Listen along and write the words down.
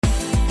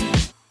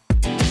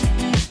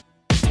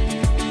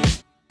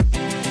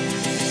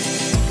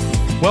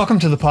Welcome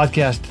to the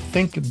podcast,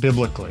 Think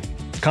Biblically,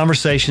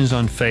 Conversations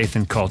on Faith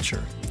and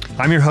Culture.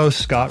 I'm your host,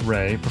 Scott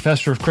Ray,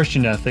 Professor of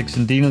Christian Ethics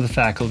and Dean of the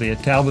Faculty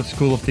at Talbot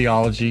School of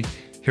Theology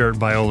here at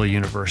Biola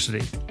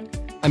University.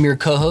 I'm your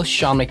co-host,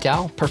 Sean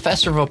McDowell,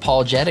 Professor of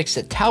Apologetics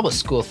at Talbot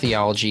School of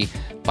Theology,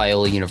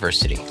 Biola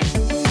University.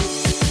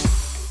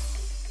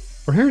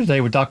 We're here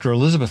today with Dr.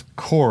 Elizabeth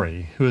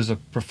Corey, who is a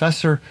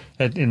professor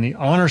in the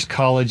Honors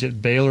College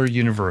at Baylor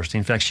University.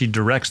 In fact, she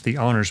directs the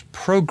honors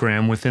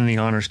program within the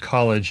Honors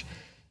College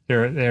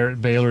there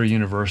at Baylor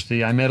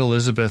University. I met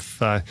Elizabeth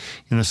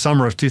in the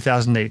summer of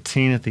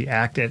 2018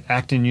 at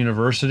Acton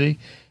University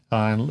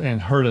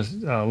and heard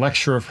a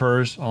lecture of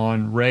hers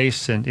on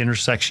race and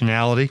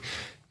intersectionality.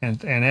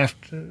 And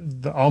after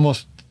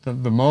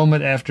the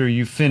moment after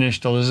you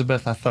finished,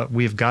 Elizabeth, I thought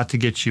we've got to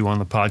get you on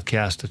the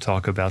podcast to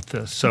talk about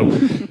this. So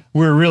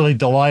we're really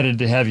delighted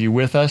to have you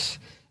with us.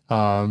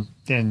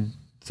 And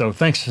so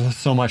thanks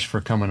so much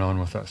for coming on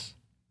with us.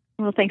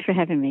 Well, thanks for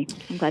having me.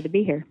 I'm glad to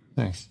be here.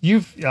 Thanks.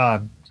 You've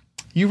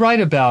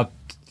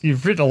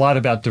written a lot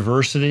about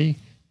diversity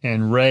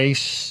and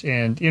race,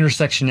 and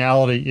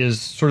intersectionality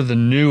is sort of the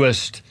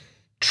newest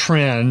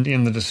trend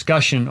in the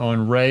discussion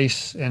on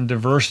race and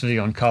diversity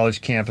on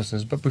college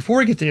campuses. But before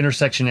we get to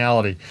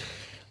intersectionality,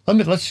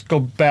 let's go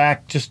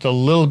back just a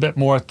little bit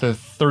more at the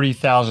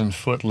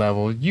 30,000-foot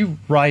level. You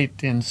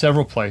write in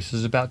several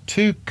places about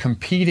two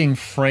competing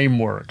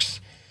frameworks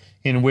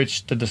in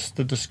which the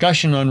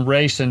discussion on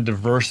race and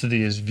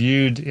diversity is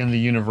viewed in the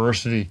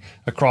university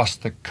across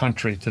the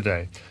country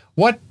today.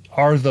 What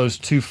are those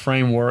two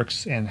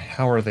frameworks and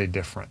how are they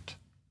different?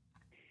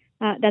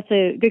 That's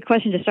a good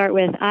question to start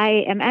with.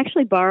 I am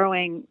actually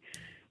borrowing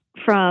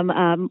from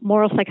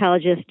moral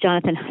psychologist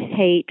Jonathan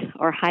Haidt,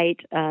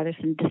 there's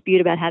some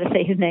dispute about how to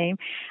say his name,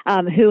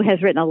 who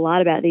has written a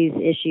lot about these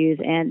issues.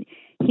 And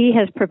he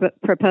has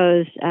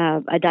proposed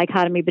a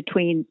dichotomy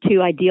between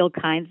two ideal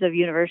kinds of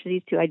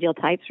universities, two ideal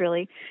types,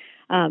 really.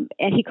 And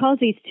he calls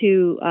these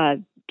two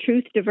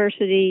Truth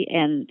University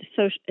and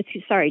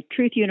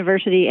Truth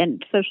University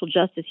and Social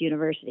Justice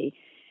University.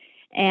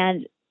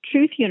 And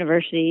Truth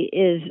University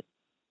is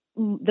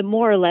the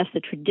more or less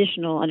the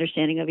traditional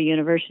understanding of a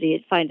university.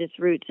 It finds its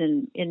roots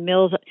in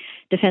Mill's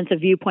defense of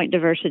viewpoint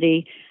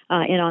diversity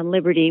and on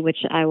liberty,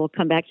 which I will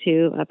come back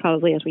to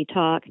probably as we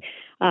talk.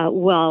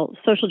 While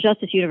Social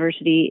Justice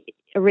University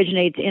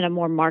originates in a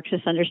more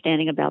Marxist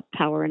understanding about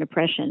power and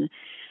oppression.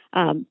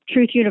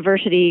 Truth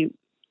University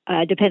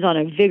depends on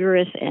a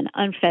vigorous and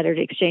unfettered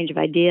exchange of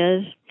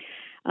ideas.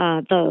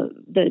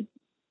 The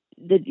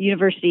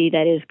university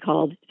that is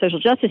called Social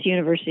Justice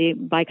University,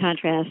 by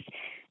contrast,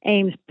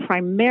 aims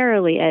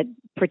primarily at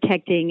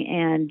protecting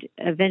and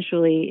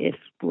eventually, if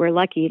we're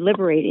lucky,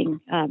 liberating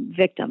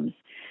victims.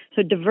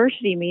 So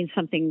diversity means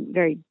something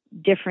very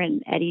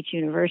different at each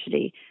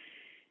university.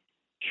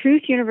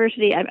 Truth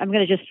University, I'm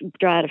going to just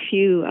draw out a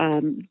few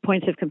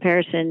points of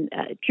comparison.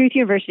 Truth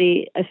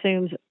University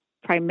assumes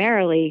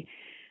primarily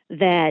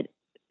that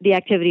the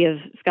activity of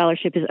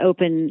scholarship is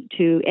open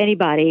to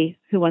anybody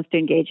who wants to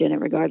engage in it,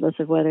 regardless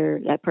of whether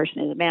that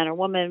person is a man or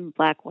woman,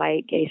 black,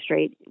 white, gay,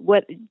 straight,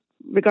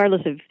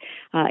 regardless of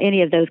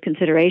any of those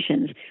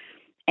considerations.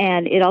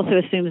 And it also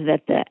assumes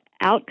that the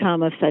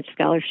outcome of such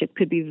scholarship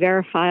could be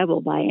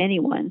verifiable by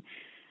anyone,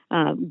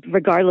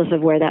 regardless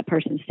of where that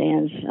person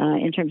stands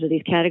in terms of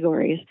these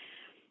categories.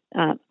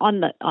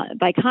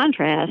 By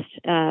contrast,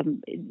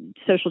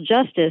 Social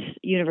Justice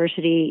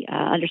University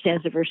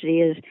understands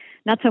diversity as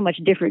not so much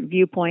different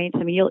viewpoints.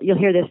 I mean, you'll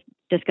hear this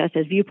discussed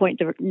as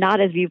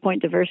not as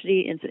viewpoint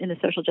diversity in the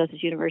Social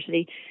Justice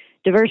University.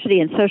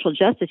 Diversity in Social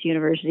Justice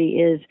University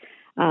is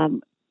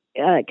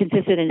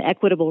consisted in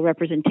equitable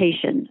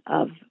representation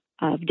of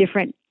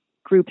different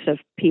groups of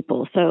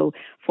people. So,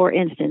 for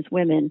instance,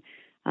 women,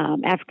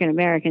 African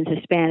Americans,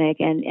 Hispanic,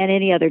 and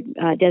any other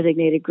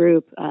designated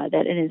group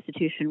that an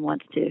institution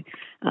wants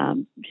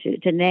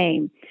to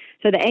name.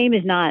 So the aim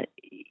is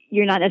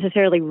you're not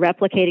necessarily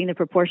replicating the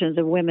proportions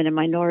of women and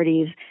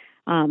minorities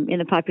in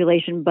the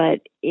population,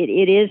 but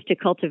it is to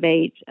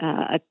cultivate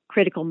a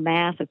critical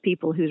mass of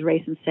people whose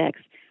race and sex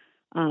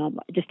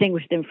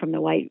distinguish them from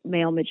the white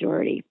male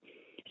majority.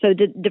 So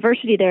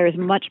diversity there is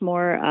much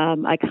more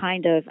a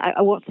kind of,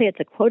 I won't say it's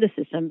a quota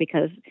system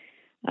because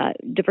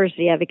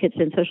diversity advocates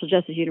in Social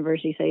Justice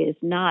University say it's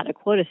not a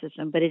quota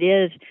system, but it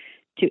is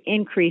to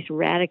increase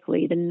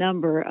radically the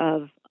number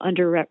of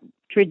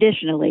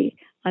traditionally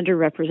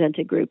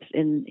underrepresented groups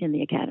in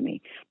the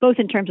academy, both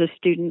in terms of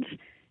students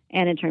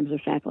and in terms of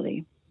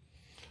faculty.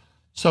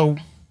 So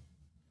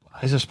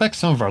I suspect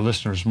some of our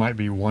listeners might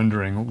be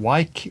wondering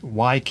why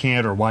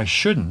can't or why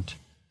shouldn't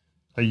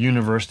a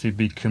university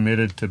be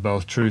committed to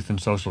both truth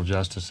and social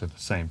justice at the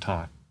same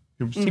time?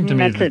 It seemed to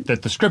me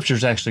that the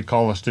scriptures actually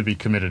call us to be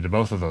committed to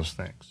both of those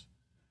things.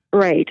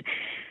 Right.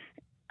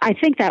 I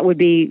think that would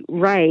be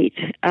right,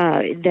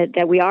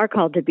 that we are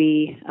called to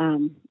be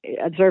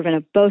observant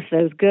of both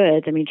those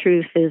goods. I mean,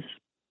 truth is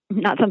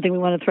not something we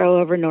want to throw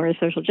over, nor is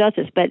social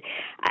justice. But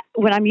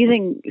when I'm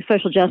using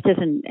social justice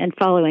and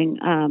following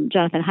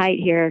Jonathan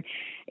Haidt here,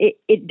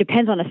 it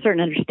depends on a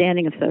certain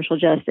understanding of social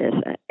justice.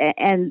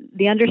 and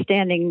the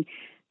understanding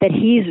that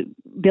he's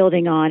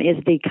building on is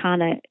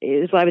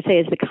what I would say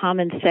is the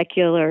common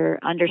secular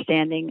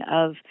understanding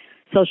of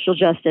social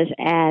justice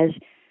as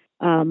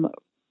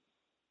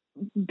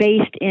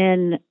based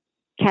in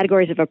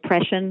categories of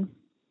oppression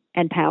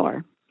and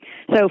power.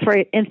 So, for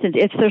instance,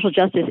 if social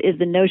justice is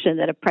the notion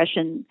that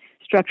oppression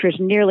structures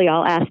nearly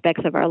all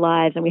aspects of our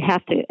lives and we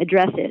have to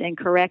address it and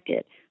correct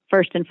it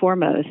first and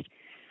foremost,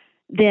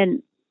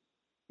 then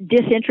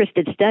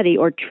disinterested study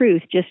or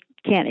truth just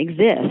can't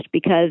exist,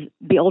 because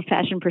the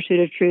old-fashioned pursuit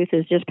of truth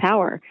is just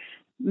power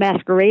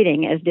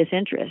masquerading as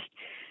disinterest.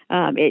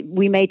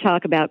 We may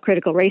talk about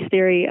critical race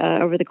theory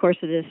over the course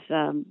of this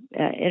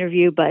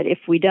interview, but if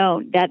we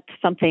don't, that's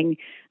something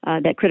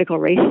that critical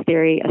race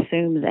theory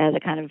assumes as a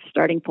kind of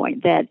starting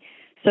point, that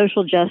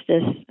social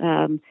justice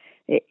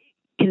it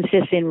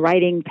consists in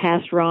righting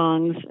past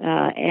wrongs,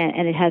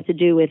 and it has to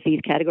do with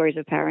these categories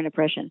of power and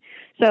oppression.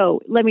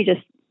 So let me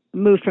just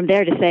move from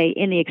there to say,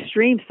 in the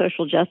extreme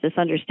social justice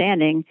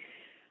understanding,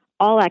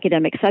 all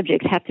academic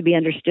subjects have to be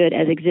understood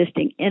as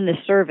existing in the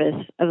service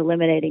of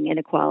eliminating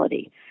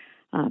inequality.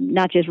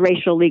 Not just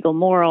racial, legal,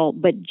 moral,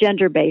 but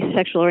gender-based,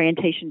 sexual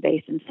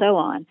orientation-based, and so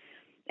on.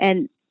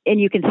 And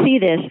you can see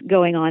this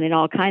going on in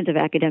all kinds of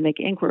academic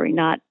inquiry,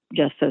 not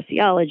just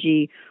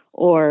sociology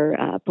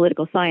or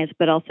political science,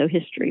 but also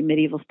history,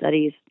 medieval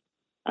studies,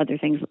 other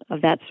things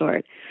of that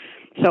sort.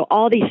 So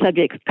all these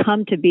subjects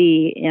come to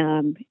be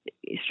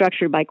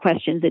structured by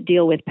questions that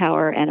deal with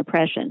power and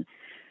oppression.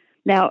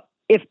 Now,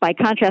 if by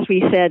contrast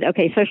we said,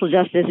 okay, social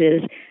justice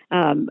is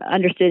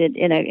understood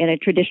in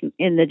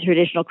the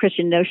traditional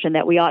Christian notion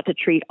that we ought to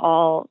treat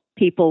all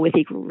people with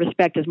equal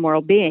respect as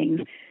moral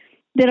beings,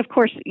 then of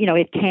course,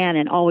 it can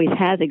and always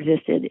has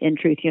existed in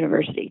Truth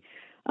University.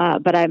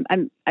 But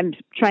I'm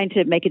trying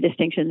to make a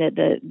distinction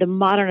that the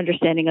modern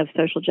understanding of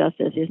social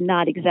justice is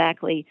not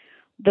exactly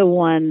the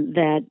one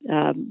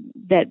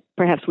that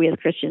perhaps we as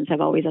Christians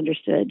have always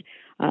understood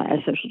as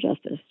social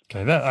justice.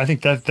 Okay, I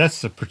think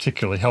that's a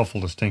particularly helpful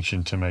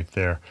distinction to make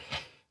there.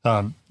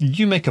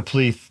 You make a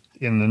plea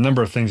in the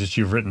number of things that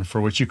you've written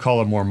for what you call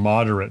a more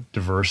moderate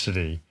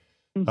diversity.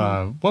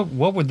 Mm-hmm.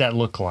 What would that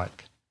look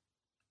like?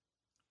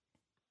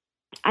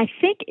 I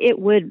think it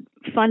would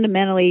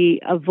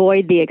fundamentally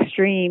avoid the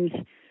extremes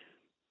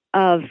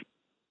of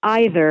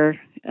either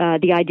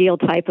the ideal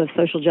type of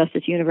social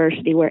justice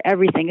university where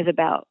everything is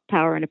about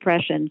power and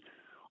oppression,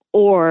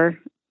 or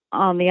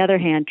on the other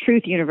hand,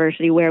 Truth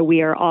University, where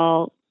we are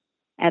all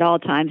at all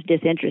times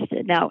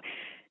disinterested. Now,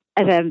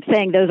 as I'm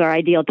saying, those are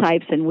ideal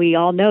types, and we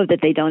all know that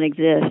they don't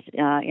exist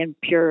in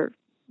pure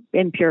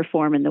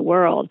form in the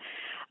world.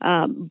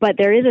 But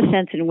there is a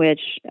sense in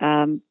which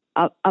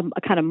a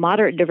kind of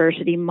moderate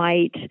diversity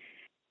might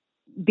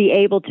be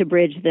able to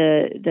bridge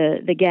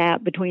the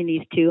gap between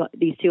these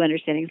two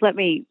understandings. Let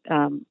me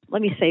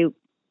say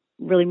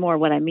really more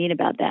what I mean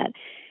about that.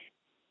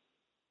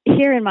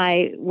 Here in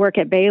my work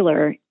at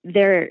Baylor,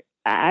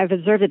 I've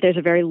observed that there's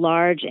a very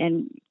large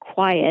and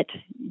quiet,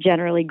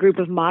 generally, group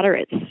of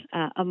moderates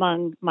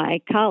among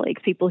my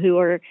colleagues, people who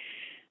are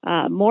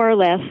more or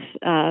less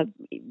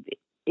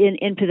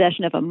in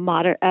possession of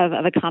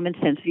a common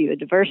sense view of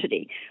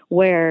diversity,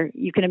 where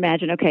you can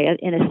imagine, okay,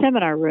 in a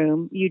seminar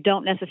room, you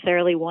don't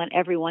necessarily want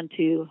everyone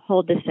to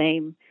hold the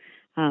same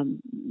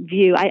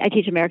view. I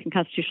teach American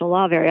constitutional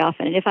law very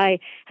often, and if I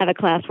have a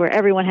class where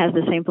everyone has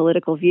the same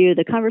political view,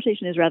 the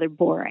conversation is rather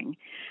boring.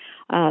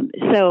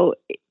 So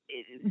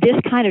this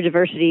kind of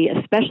diversity,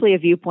 especially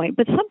of viewpoint,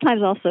 but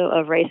sometimes also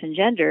of race and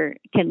gender,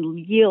 can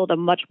yield a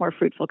much more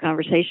fruitful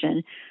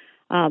conversation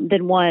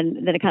than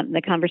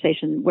the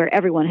conversation where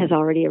everyone has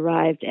already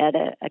arrived at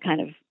a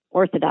kind of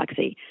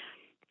orthodoxy.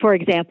 For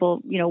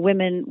example,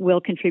 women will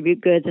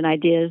contribute goods and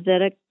ideas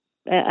that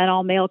an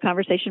all-male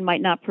conversation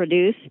might not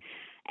produce,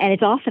 and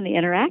it's often the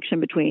interaction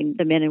between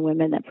the men and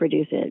women that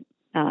produce it.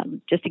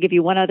 Just to give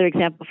you one other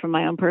example from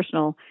my own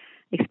personal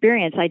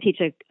experience, I teach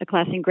a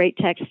class in great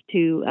text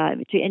to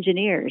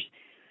engineers,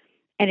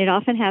 and it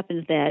often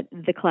happens that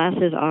the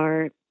classes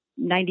are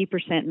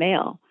 90%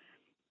 male.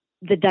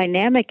 The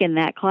dynamic in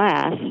that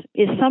class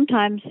is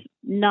sometimes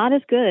not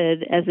as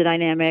good as the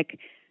dynamic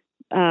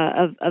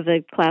of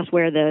the class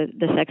where the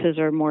sexes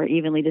are more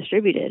evenly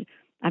distributed.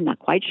 I'm not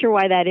quite sure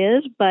why that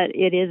is, but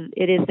it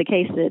is the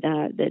case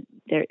that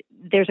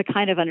there's a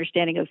kind of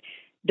understanding of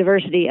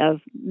diversity of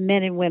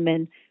men and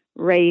women,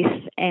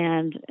 race,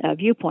 and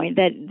viewpoint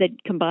that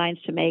combines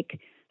to make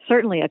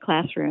certainly a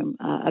classroom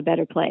a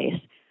better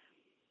place.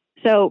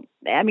 So,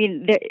 I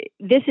mean,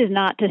 this is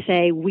not to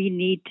say we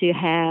need to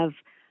have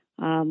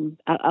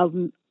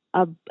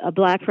a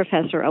black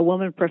professor, a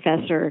woman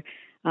professor,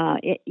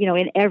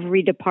 in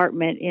every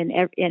department in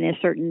a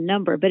certain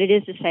number, but it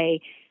is to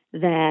say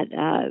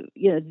that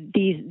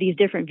these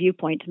different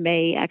viewpoints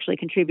may actually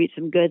contribute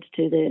some goods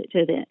to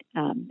the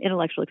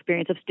intellectual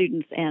experience of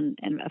students and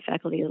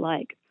faculty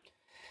alike.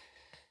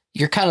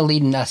 You're kind of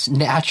leading us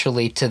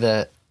naturally to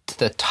the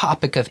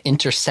topic of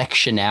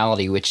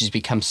intersectionality, which has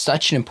become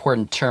such an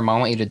important term. I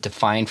want you to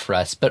define for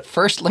us. But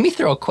first, let me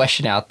throw a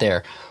question out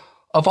there.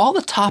 Of all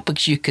the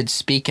topics you could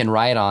speak and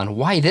write on,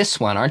 why this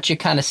one? Aren't you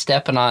kind of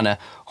stepping on a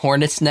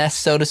hornet's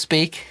nest, so to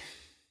speak?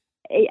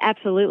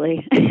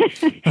 Absolutely.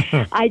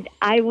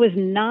 I was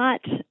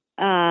not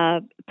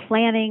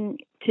planning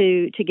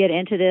to get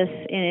into this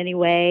in any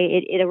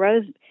way. It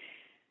arose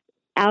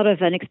out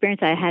of an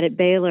experience I had at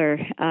Baylor.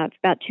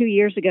 About 2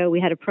 years ago,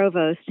 we had a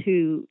provost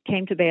who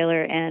came to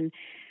Baylor and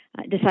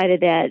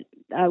decided that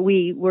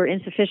we were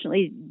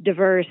insufficiently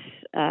diverse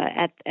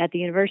at the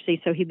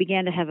university, so he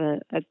began to have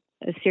a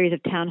series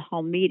of town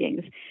hall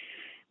meetings.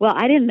 Well,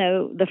 I didn't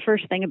know the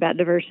first thing about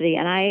diversity,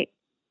 and I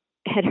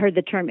had heard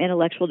the term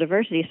intellectual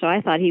diversity, so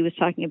I thought he was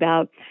talking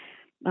about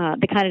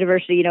the kind of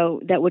diversity,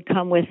 that would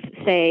come with,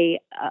 say,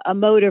 a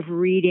mode of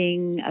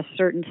reading a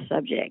certain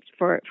subject.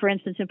 For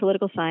instance, in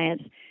political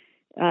science,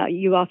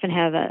 you often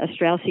have a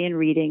Straussian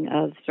reading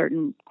of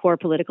certain core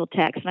political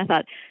texts, and I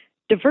thought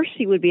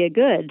diversity would be a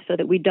good, so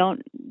that we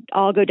don't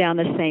all go down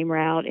the same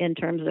route in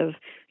terms of,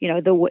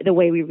 the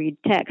way we read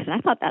text. And I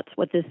thought that's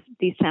what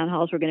these town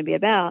halls were going to be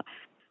about.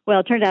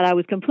 Well, it turned out I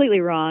was completely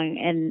wrong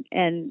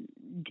and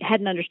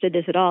hadn't understood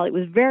this at all. It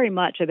was very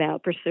much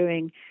about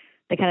pursuing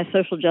the kind of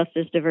social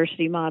justice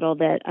diversity model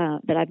that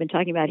I've been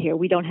talking about here.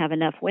 We don't have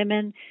enough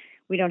women.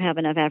 We don't have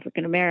enough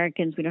African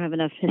Americans. We don't have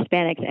enough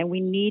Hispanics. And we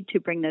need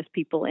to bring those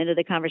people into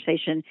the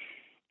conversation.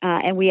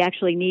 And we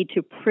actually need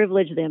to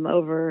privilege them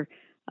over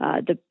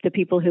the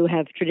people who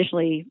have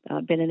traditionally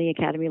been in the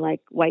academy,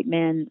 like white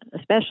men,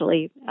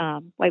 especially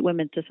white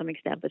women to some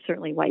extent, but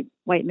certainly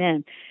white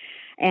men.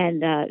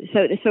 And so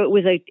it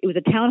was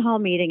a town hall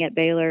meeting at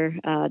Baylor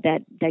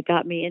that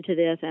got me into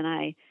this, and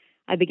I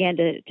began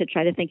to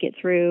try to think it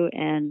through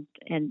and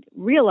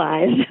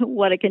realize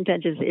what a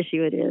contentious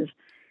issue it is.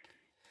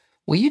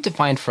 Will you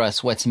define for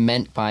us what's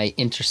meant by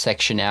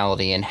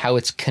intersectionality and how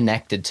it's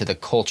connected to the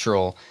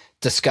cultural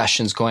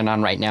discussions going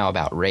on right now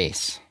about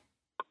race?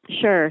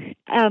 Sure.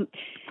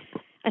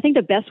 I think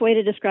the best way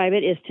to describe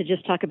it is to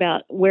just talk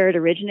about where it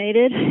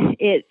originated.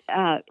 It's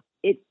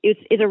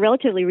a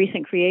relatively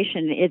recent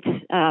creation. It's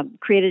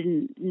created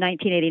in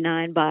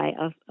 1989 by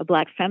a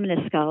Black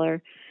feminist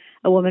scholar,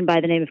 a woman by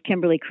the name of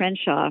Kimberly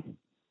Crenshaw.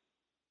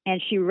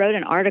 And she wrote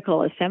an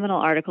article, a seminal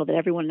article that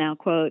everyone now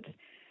quotes,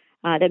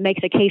 that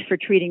makes a case for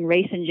treating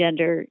race and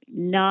gender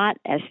not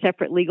as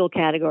separate legal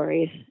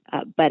categories,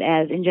 but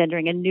as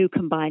engendering a new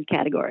combined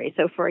category.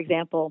 So, for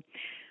example,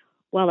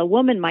 while a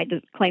woman might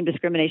claim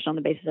discrimination on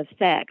the basis of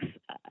sex,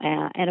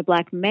 and a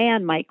Black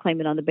man might claim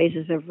it on the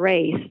basis of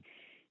race,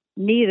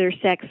 neither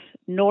sex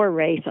nor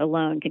race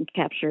alone can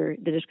capture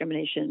the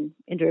discrimination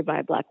endured by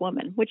a Black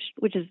woman, which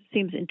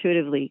seems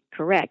intuitively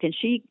correct. And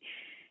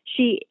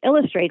she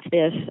illustrates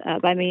this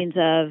by means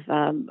of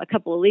a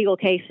couple of legal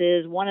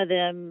cases. One of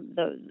them,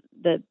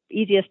 the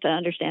easiest to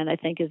understand, I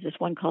think, is this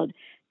one called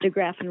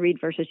DeGraff and Reed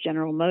versus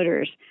General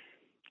Motors.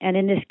 And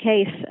in this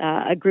case,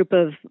 a group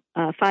of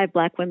 5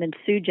 Black women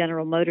sued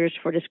General Motors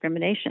for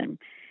discrimination.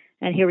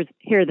 And here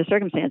are the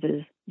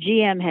circumstances.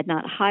 GM had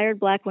not hired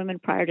Black women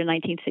prior to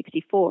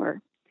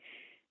 1964.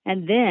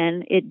 And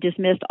then it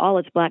dismissed all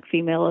its Black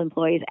female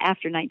employees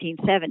after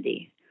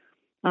 1970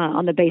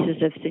 on the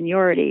basis of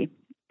seniority.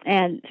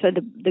 And so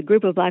the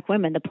group of Black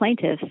women, the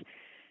plaintiffs,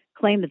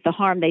 claimed that the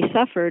harm they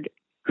suffered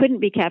couldn't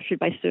be captured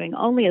by suing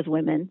only as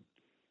women,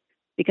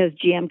 because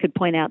GM could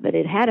point out that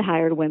it had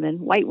hired women,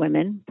 white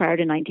women, prior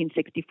to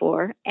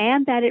 1964,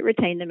 and that it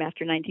retained them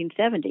after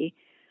 1970.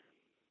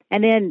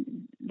 And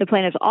then the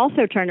plaintiffs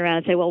also turned around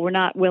and say, well, we're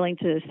not willing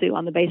to sue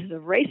on the basis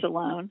of race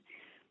alone,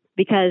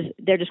 because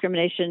their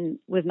discrimination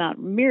was not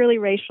merely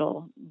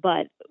racial,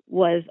 but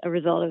was a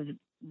result of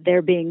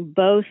their being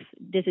both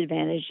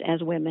disadvantaged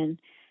as women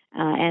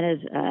and as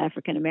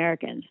African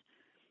Americans.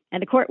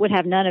 And the court would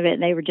have none of it,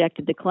 and they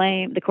rejected the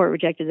claim. The court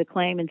rejected the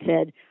claim and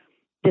said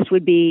this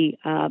would be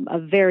a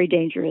very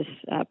dangerous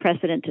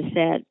precedent to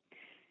set.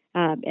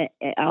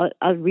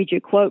 I'll read you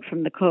a quote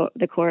from the court.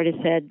 It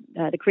said,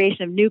 the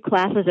creation of new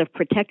classes of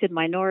protected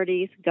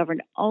minorities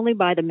governed only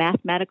by the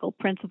mathematical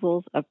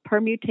principles of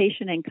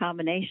permutation and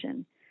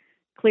combination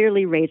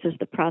clearly raises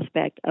the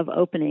prospect of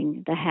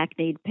opening the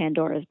hackneyed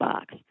Pandora's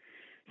box.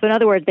 So in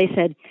other words, they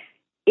said,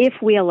 if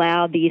we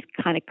allow these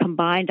kind of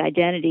combined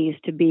identities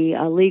to be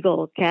a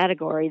legal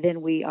category,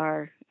 then we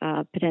are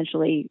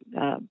potentially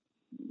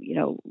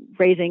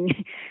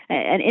raising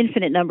an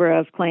infinite number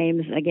of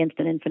claims against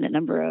an infinite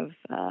number of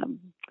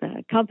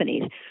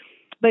companies.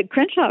 But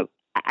Crenshaw,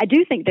 I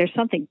do think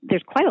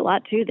there's quite a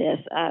lot to this.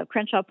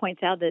 Crenshaw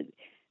points out that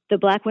the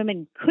Black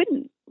women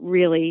couldn't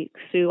really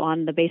sue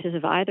on the basis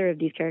of either of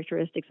these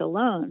characteristics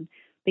alone,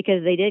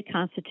 because they did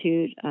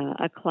constitute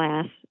a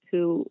class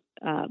who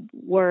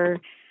were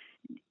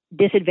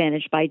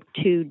disadvantaged by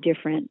two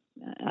different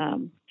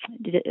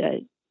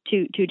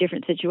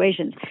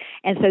situations.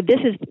 And so this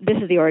is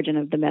the origin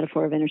of the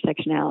metaphor of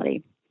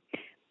intersectionality.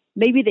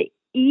 Maybe the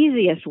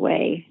easiest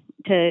way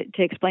to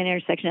explain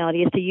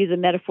intersectionality is to use a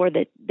metaphor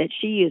that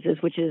she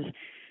uses, which is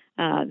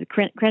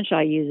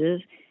Crenshaw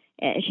uses.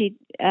 She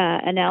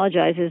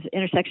analogizes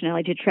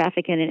intersectionality to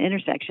traffic in an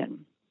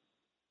intersection.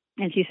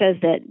 And she says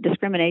that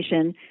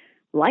discrimination,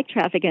 like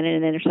traffic in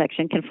an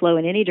intersection, can flow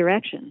in any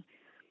direction.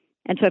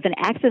 And so if an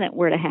accident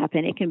were to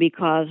happen, it can be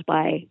caused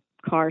by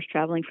cars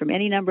traveling from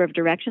any number of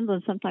directions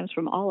and sometimes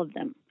from all of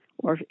them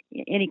or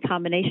any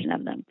combination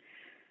of them.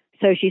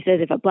 So she says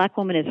if a black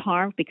woman is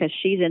harmed because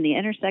she's in the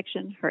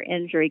intersection, her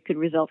injury could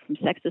result from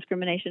sex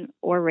discrimination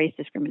or race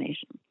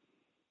discrimination.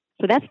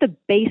 So that's the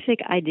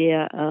basic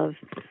idea of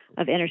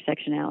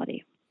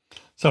intersectionality.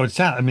 So it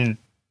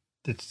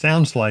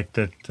sounds like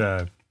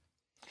that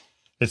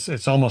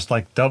it's almost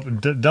like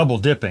double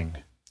dipping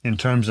in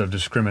terms of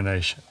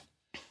discrimination.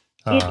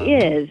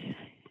 It is.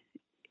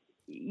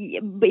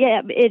 But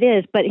yeah, it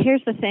is. But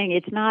here's the thing: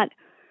 it's not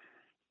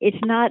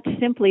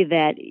simply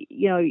that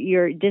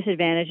you're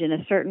disadvantaged in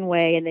a certain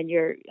way, and then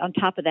you're on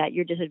top of that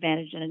you're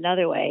disadvantaged in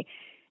another way.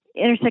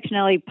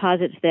 Intersectionality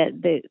posits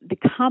that the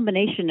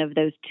combination of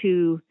those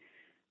two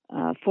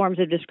forms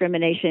of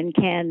discrimination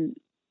can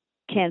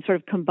sort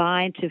of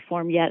combine to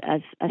form yet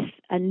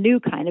a new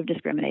kind of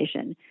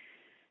discrimination.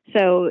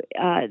 So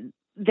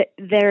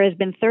there has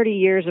been 30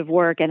 years of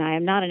work, and I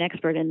am not an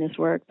expert in this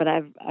work, but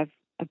I've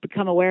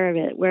become aware of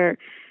it, where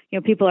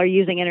people are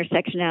using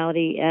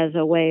intersectionality as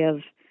a way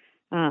of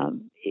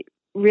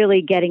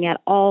really getting at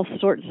all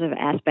sorts of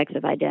aspects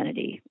of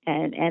identity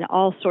and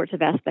all sorts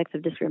of aspects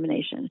of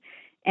discrimination.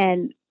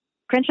 And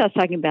Crenshaw's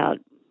talking about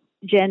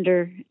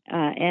gender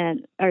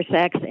or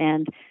sex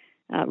and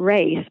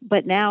race,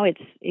 but now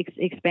it's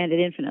expanded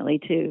infinitely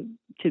to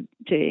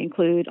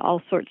include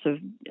all sorts of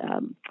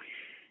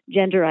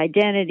gender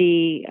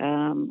identity,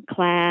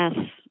 class,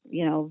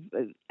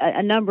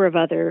 a number of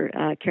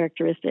other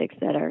characteristics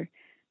that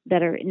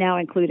are now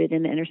included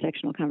in the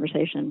intersectional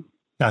conversation.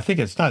 I think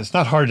it's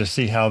not hard to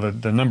see how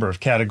the number of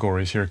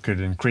categories here could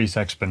increase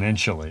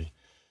exponentially.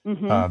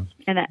 Mm-hmm.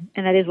 And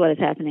that is what is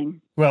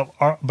happening. Well,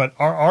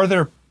 are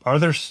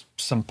there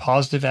some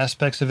positive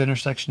aspects of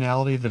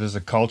intersectionality that as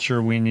a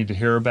culture we need to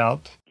hear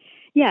about?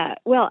 Yeah,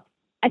 well,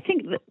 I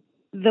think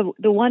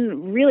the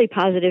one really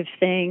positive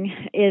thing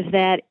is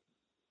that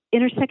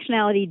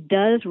intersectionality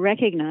does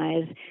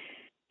recognize,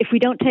 if we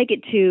don't take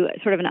it to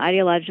sort of an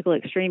ideological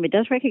extreme, it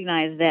does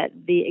recognize that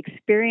the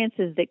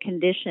experiences that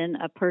condition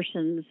a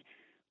person's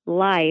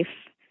life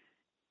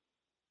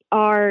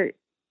are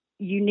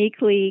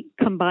uniquely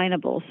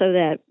combinable, so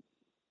that,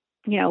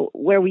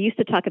 where we used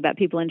to talk about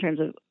people in terms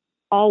of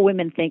all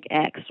women think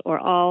X or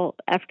all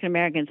African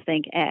Americans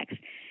think X,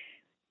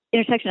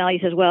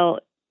 intersectionality says, well,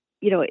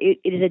 it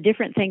is a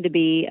different thing to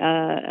be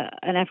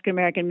an African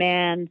American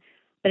man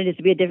than it is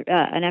to be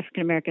an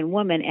African American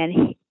woman,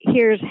 and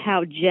here's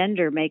how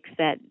gender makes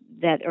that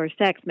or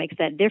sex makes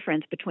that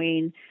difference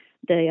between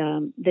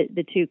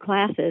the two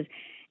classes.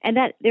 And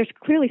that there's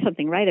clearly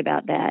something right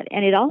about that.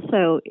 And it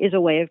also is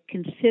a way of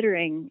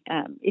considering,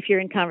 if you're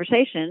in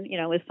conversation,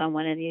 with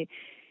someone and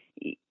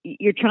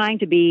you're trying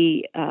to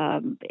be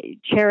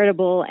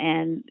charitable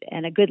and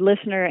a good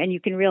listener, and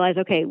you can realize,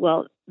 okay,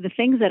 well, the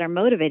things that are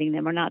motivating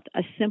them are not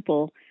a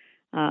simple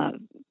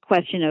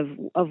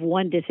question of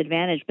one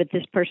disadvantage, but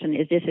this person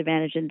is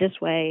disadvantaged in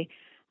this way,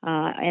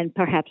 and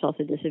perhaps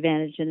also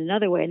disadvantaged in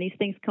another way. And these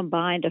things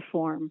combine to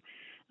form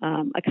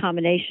a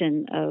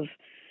combination of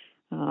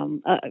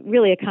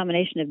really a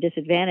combination of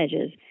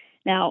disadvantages.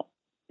 Now,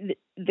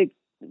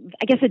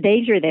 I guess the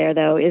danger there,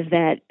 though, is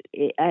that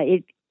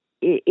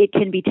it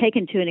can be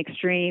taken to an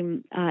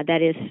extreme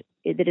that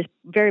is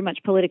very much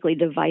politically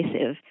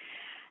divisive.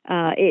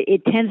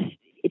 It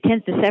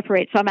tends to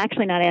separate. So I'm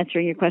actually not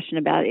answering your question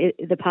about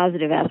the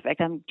positive aspect.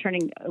 I'm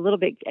turning a little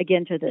bit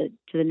again to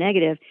the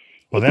negative.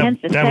 Well,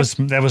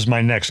 that was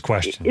my next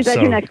question. Is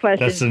that your next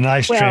question? That's a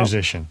nice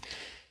transition.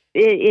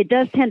 It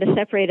does tend to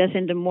separate us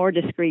into more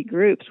discrete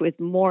groups with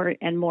more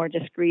and more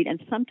discrete and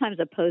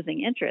sometimes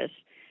opposing interests.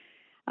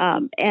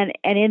 And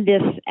in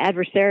this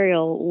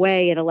adversarial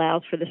way, it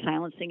allows for the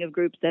silencing of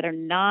groups that are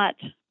not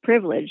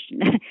privileged.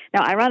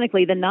 Now,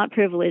 ironically, the not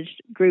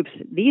privileged groups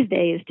these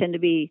days tend to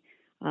be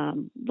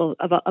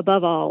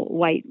above all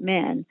white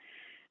men.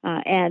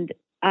 And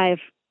I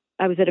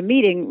was at a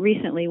meeting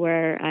recently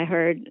where I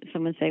heard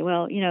someone say,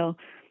 well,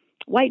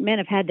 white men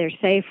have had their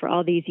say for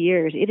all these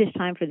years. It is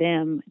time for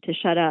them to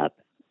shut up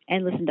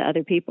and listen to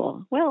other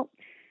people. Well,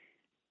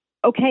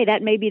 okay,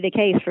 that may be the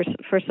case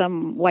for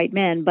some white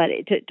men, but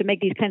to make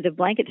these kinds of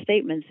blanket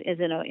statements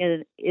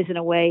isn't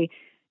a way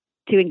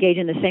to engage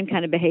in the same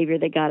kind of behavior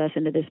that got us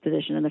into this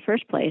position in the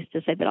first place,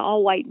 to say that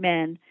all white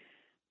men,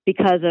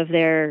 because of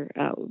their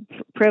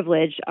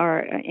privilege, are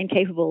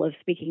incapable of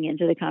speaking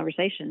into the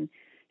conversation,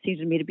 seems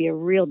to me to be a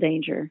real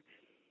danger.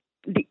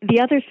 The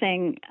other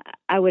thing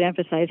I would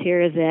emphasize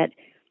here is that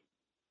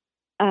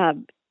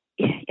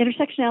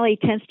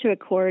intersectionality tends to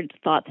accord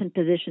thoughts and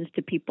positions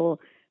to people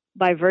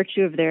by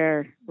virtue of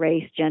their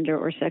race, gender,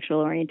 or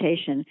sexual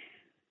orientation.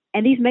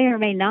 And these may or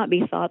may not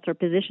be thoughts or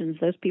positions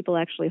those people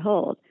actually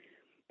hold.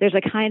 There's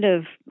a kind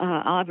of,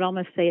 I would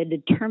almost say, a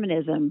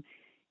determinism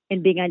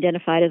in being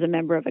identified as a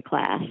member of a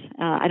class.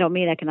 I don't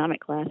mean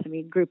economic class, I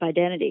mean group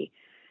identity.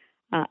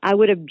 I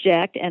would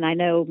object, and I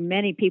know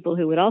many people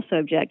who would also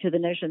object to the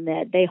notion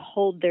that they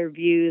hold their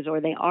views or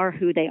they are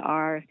who they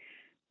are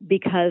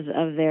because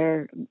of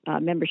their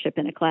membership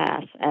in a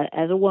class,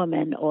 as a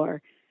woman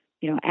or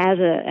as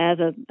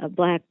a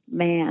black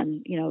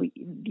man,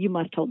 you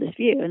must hold this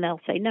view, and they'll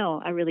say, no,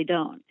 I really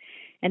don't.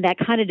 And that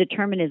kind of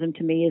determinism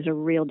to me is a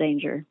real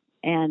danger,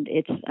 and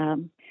it's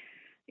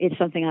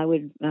something I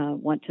would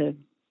want to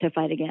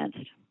fight against.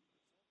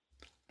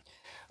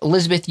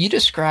 Elizabeth, you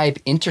describe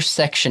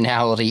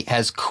intersectionality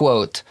as,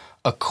 quote,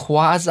 a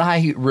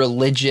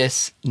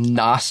quasi-religious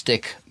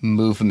Gnostic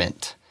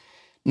movement.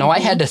 Now, I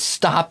had to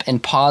stop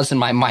and pause in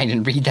my mind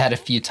and read that a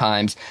few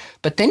times.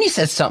 But then you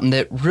said something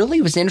that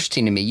really was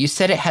interesting to me. You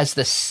said it has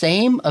the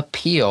same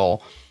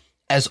appeal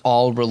as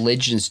all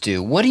religions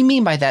do. What do you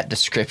mean by that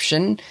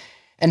description?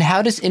 And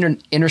how does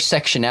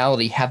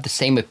intersectionality have the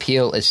same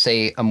appeal as,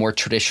 say, a more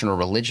traditional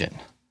religion?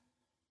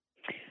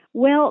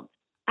 Well,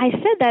 I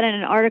said that in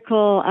an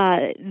article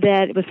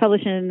that was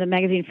published in the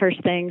magazine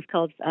First Things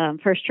called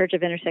First Church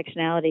of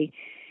Intersectionality.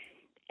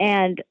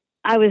 And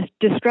I was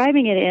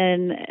describing it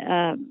in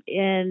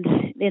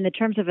the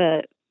terms of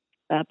a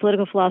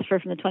political philosopher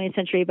from the 20th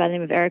century by the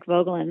name of Eric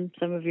Voegelin.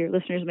 Some of your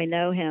listeners may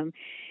know him.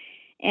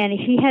 And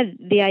he had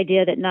the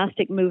idea that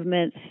Gnostic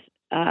movements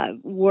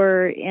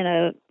were, in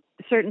a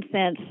certain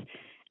sense,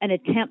 an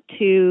attempt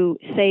to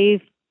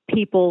save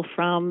people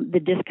from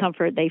the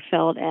discomfort they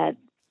felt at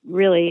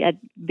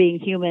being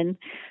human,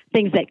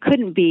 things that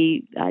couldn't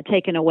be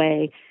taken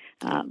away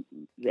from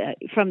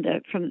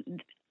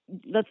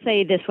let's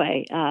say this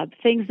way,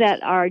 things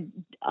that are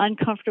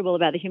uncomfortable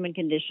about the human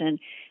condition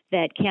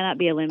that cannot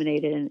be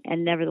eliminated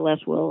and nevertheless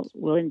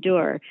will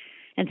endure.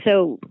 And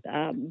so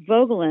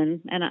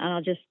Voegelin, and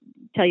I'll just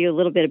tell you a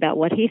little bit about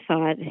what he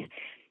thought.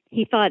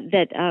 He thought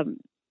that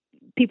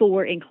people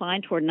were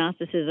inclined toward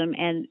Gnosticism,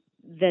 and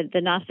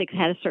the Gnostics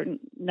had a certain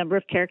number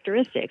of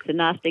characteristics. The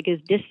Gnostic is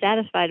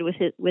dissatisfied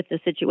with the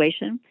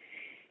situation,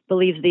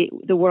 believes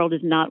the world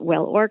is not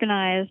well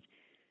organized,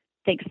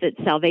 thinks that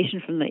salvation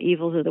from the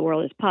evils of the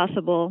world is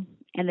possible,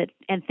 and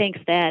thinks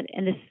that,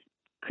 and this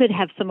could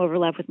have some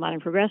overlap with modern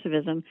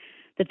progressivism,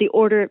 that the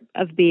order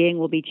of being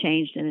will be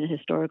changed in a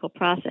historical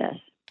process,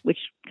 which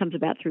comes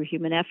about through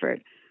human effort.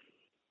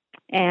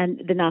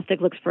 And the Gnostic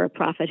looks for a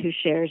prophet who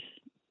shares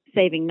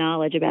saving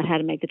knowledge about how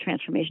to make the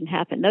transformation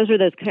happen. Those are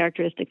those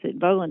characteristics that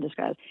Voegelin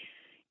describes.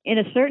 In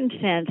a certain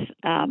sense,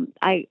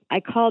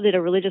 I called it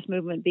a religious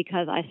movement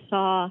because I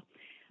saw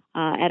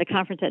at a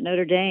conference at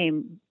Notre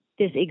Dame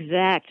this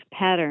exact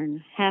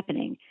pattern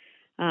happening.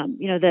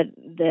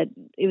 That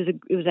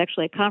it was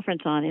actually a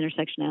conference on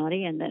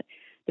intersectionality, and that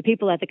the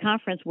people at the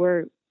conference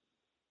were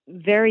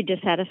very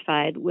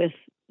dissatisfied with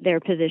their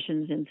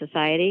positions in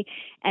society,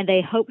 and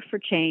they hoped for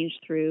change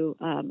through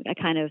a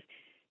kind of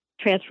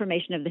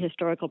transformation of the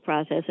historical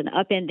process, an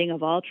upending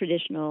of all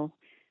traditional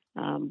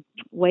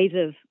ways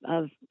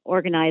of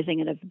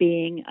organizing and of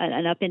being,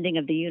 an upending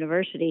of the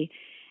university.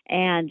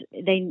 And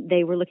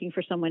they were looking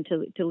for someone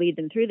to lead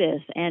them through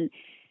this. And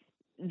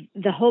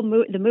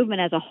the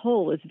movement as a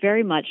whole was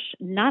very much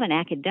not an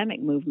academic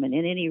movement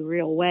in any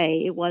real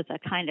way. It was a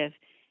kind of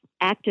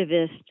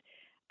activist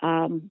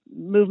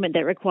movement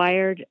that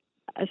required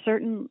a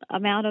certain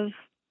amount of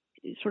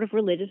sort of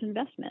religious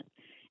investment.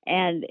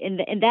 And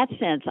in that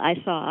sense, I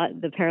saw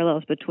the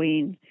parallels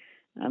between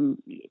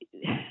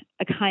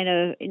a kind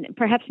of,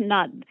 perhaps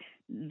not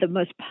the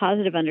most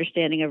positive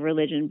understanding of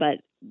religion,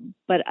 but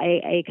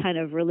a kind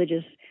of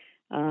religious,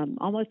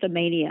 almost a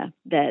mania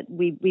that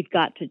we've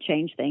got to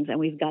change things and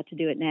we've got to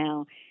do it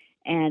now.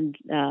 And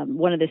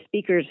one of the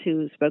speakers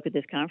who spoke at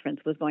this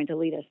conference was going to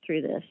lead us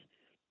through this.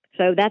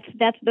 So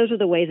those are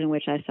the ways in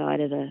which I saw it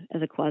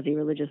as a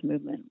quasi-religious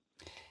movement.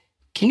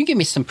 Can you give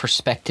me some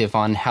perspective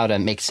on how to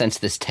make sense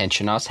of this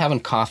tension? I was having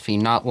coffee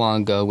not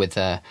long ago with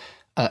a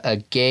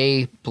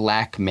gay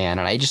black man,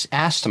 and I just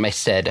asked him, I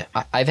said,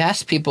 I've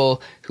asked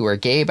people who are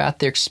gay about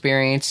their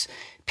experience,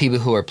 people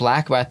who are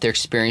black about their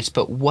experience,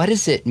 but what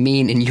does it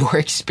mean in your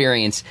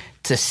experience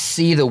to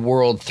see the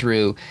world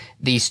through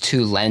these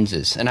two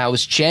lenses? And I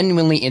was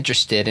genuinely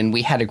interested, and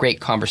we had a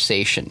great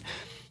conversation.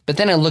 But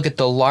then I look at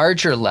the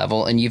larger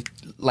level, and you've,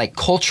 like,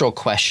 cultural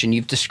question,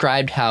 you've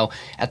described how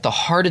at the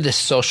heart of this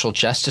social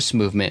justice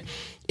movement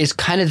is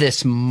kind of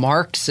this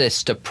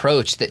Marxist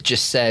approach that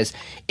just says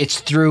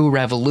it's through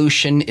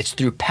revolution, it's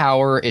through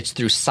power, it's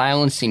through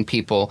silencing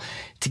people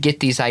to get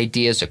these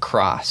ideas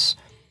across.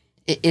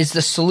 Is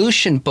the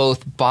solution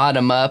both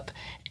bottom up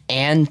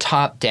and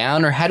top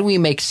down, or how do we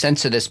make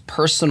sense of this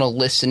personal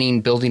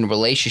listening, building a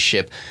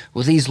relationship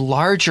with these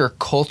larger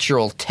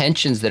cultural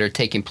tensions that are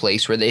taking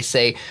place where they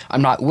say,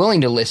 I'm not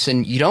willing to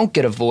listen, you don't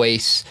get a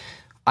voice,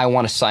 I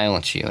want to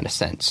silence you in a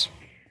sense?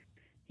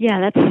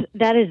 Yeah,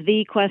 that is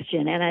the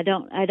question, and I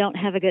don't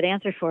have a good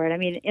answer for it. I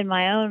mean, in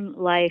my own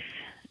life,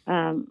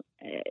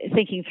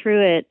 thinking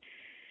through it,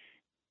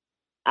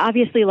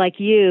 obviously, like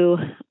you,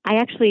 I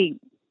actually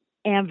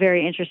am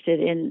very interested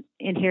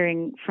in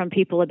hearing from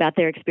people about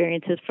their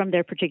experiences from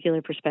their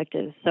particular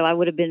perspectives. So I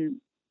would have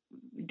been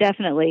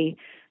definitely,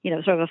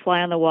 sort of a fly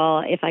on the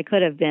wall if I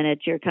could have been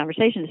at your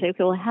conversation to say,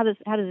 okay, well, how does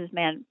this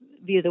man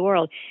view the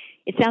world?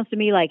 It sounds to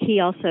me like he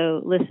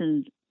also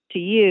listened to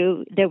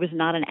you. There was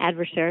not an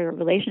adversarial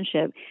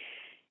relationship.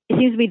 it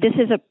seems to me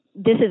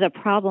this is a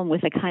problem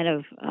with a kind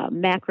of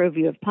macro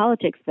view of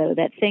politics, though,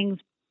 that things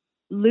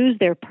lose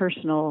their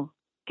personal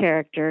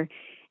character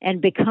and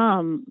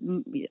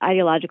become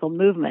ideological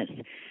movements.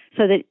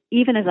 So that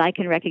even as I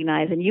can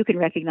recognize and you can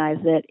recognize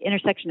that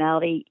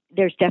intersectionality,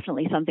 there's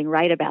definitely something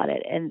right about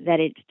it, and that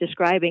it's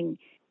describing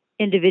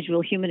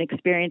individual human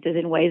experiences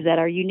in ways that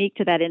are unique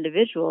to that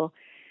individual.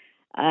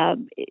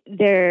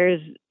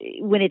 There's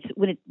when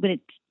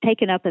it's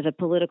taken up as a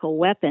political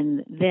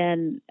weapon,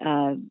 then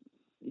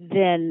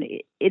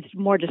it's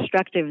more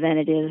destructive than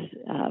it is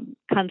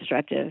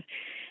constructive.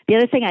 The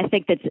other thing I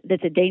think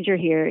that's a danger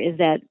here is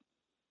that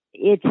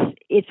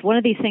it's one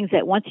of these things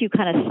that once you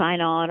kind of sign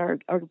on or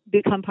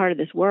become part of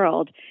this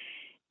world,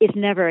 it's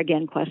never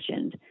again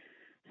questioned.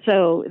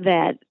 So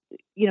that,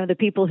 the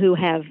people who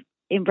have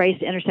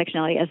embraced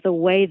intersectionality as the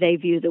way they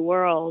view the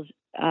world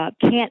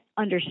can't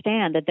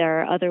understand that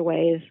there are other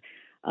ways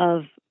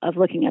of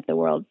looking at the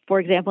world. For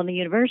example, in the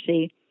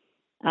university,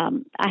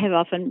 I have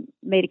often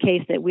made a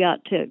case that we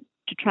ought to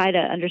try to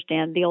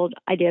understand the old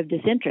idea of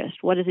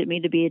disinterest. What does it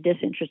mean to be a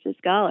disinterested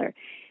scholar?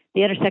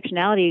 The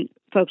intersectionality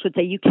folks would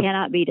say you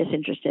cannot be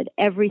disinterested.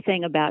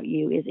 Everything about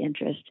you is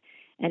interest,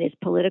 and it's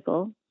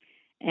political,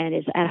 and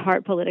it's at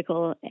heart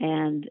political,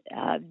 and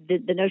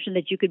the notion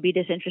that you could be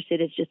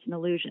disinterested is just an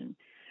illusion.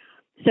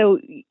 So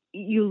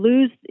you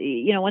lose,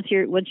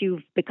 once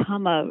you've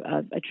become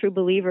a true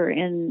believer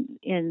in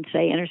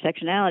say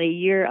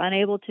intersectionality, you're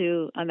unable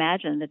to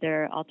imagine that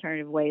there are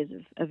alternative ways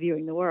of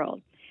viewing the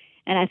world,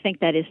 and I think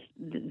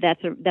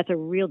that's a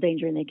real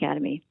danger in the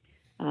academy,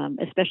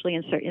 especially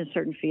in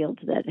certain fields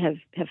that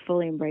have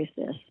fully embraced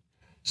this.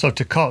 So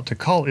to call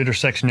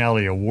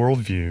intersectionality a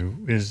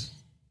worldview is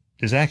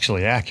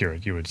actually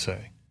accurate, you would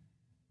say.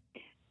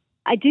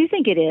 I do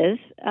think it is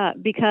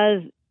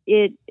because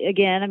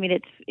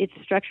it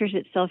structures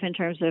itself in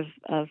terms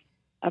of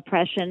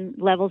oppression,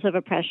 levels of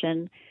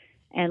oppression,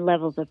 and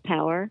levels of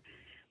power,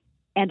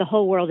 and the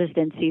whole world is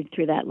then seen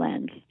through that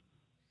lens.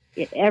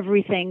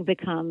 Everything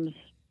becomes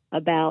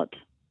about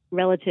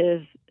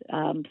relative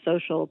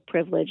social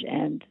privilege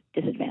and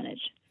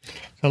disadvantage.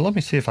 So let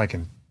me see if I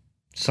can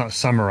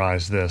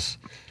summarize this.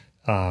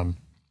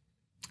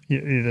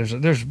 There's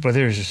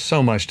just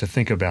so much to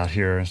think about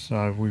here.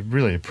 So we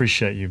really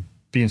appreciate you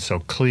being so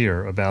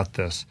clear about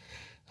this.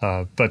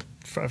 But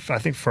I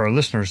think for our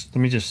listeners,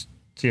 let me just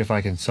see if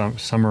I can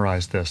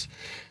summarize this.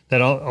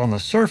 That on the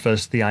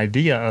surface, the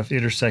idea of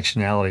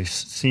intersectionality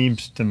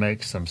seems to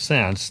make some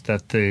sense.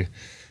 That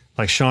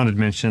like Sean had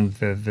mentioned,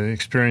 the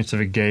experience of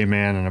a gay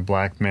man and a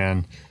black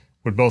man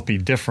would both be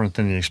different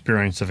than the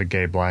experience of a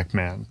gay black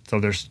man. So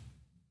there's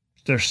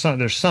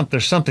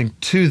something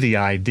to the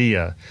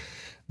idea,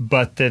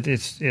 but that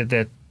it's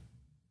the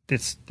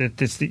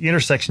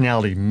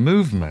intersectionality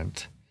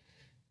movement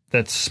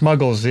that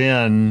smuggles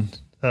in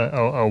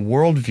a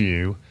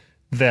worldview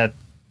that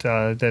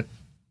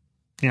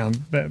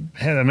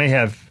may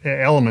have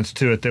elements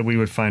to it that we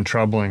would find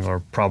troubling or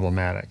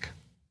problematic.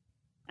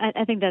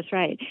 I think that's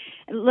right.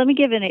 Let me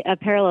give a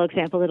parallel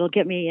example that'll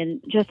get me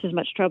in just as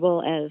much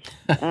trouble as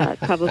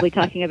probably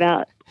talking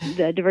about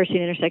the diversity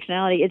and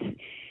intersectionality.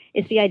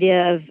 It's the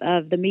idea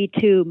of the Me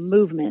Too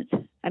movement.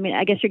 I mean,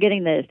 I guess you're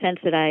getting the sense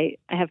that I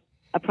have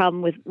a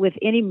problem with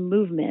any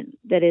movement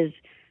that is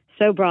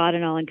so broad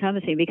and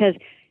all-encompassing, because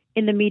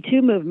in the Me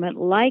Too movement,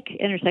 like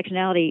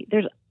intersectionality,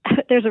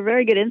 there's a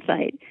very good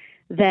insight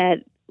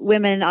that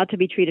women ought to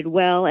be treated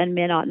well and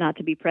men ought not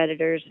to be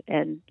predators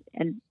and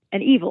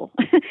evil.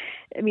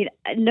 I mean,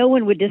 no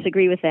one would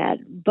disagree with that.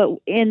 But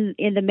in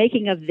the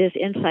making of this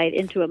insight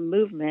into a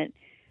movement,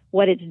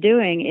 what it's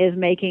doing is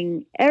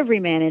making every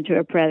man into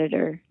a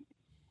predator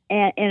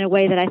in a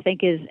way that I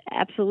think is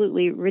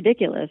absolutely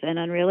ridiculous and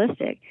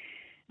unrealistic.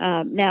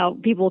 Now,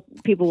 people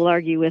will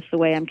argue with the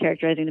way I'm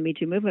characterizing the Me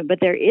Too movement, but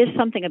there is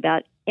something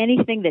about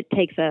anything that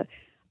takes a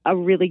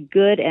really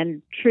good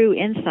and true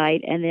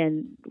insight and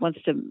then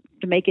wants to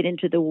make it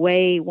into the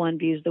way one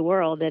views the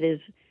world that is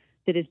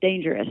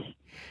dangerous.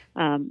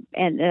 And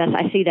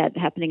I see that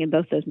happening in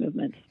both those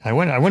movements. I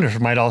wonder if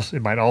it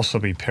might also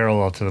be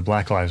parallel to the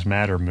Black Lives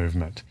Matter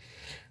movement.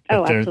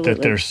 Absolutely.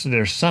 That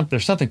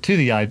there's something to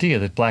the idea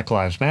that Black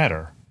Lives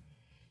Matter,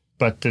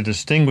 but to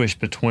distinguish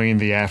between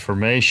the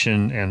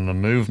affirmation and the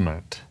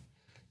movement.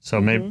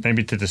 So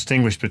maybe to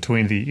distinguish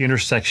between the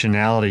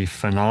intersectionality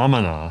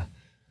phenomena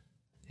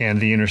and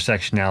the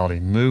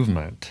intersectionality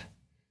movement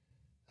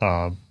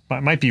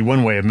might be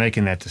one way of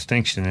making that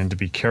distinction, and to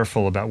be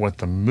careful about what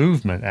the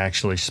movement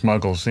actually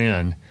smuggles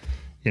in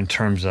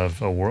terms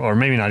of or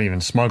maybe not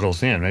even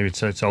smuggles in. Maybe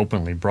it's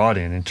openly brought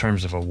in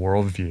terms of a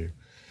worldview.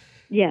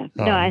 Yeah,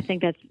 no, I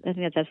think that's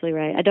absolutely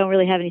right. I don't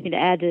really have anything to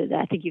add to that.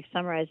 I think you've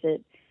summarized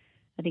it.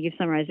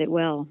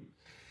 Well.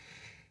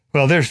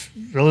 Well,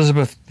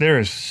 Elizabeth, there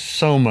is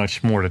so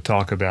much more to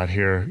talk about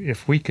here.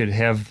 If we could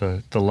have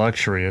the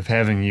luxury of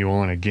having you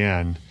on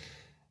again,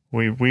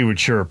 we would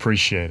sure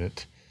appreciate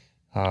it.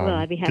 Well,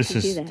 I'd be happy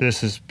to do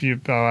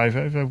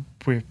that.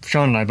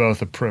 Sean and I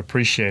both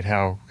appreciate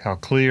how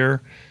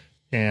clear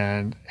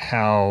and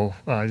how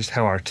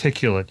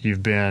articulate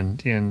you've been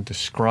in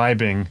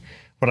describing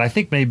what I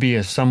think may be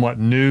a somewhat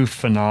new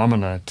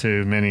phenomena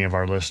to many of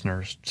our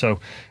listeners.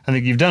 So I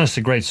think you've done us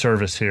a great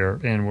service here,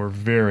 and we're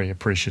very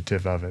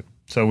appreciative of it.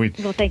 So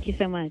well, thank you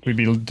so much. We'd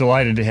be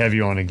delighted to have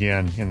you on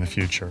again in the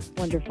future.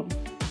 Wonderful.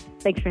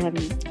 Thanks for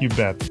having me. You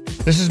bet.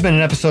 This has been an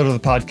episode of the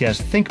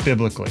podcast Think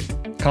Biblically,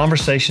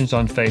 Conversations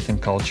on Faith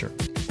and Culture.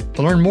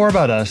 To learn more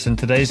about us and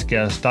today's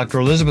guest, Dr.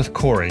 Elizabeth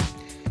Corey,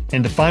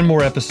 and to find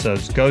more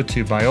episodes, go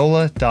to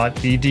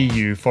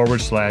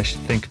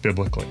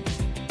biola.edu/thinkbiblically.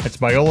 That's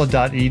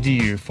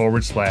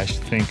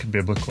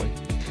biola.edu/thinkbiblically.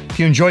 If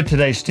you enjoyed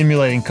today's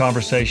stimulating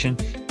conversation,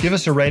 give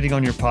us a rating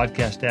on your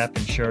podcast app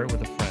and share it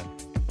with a friend.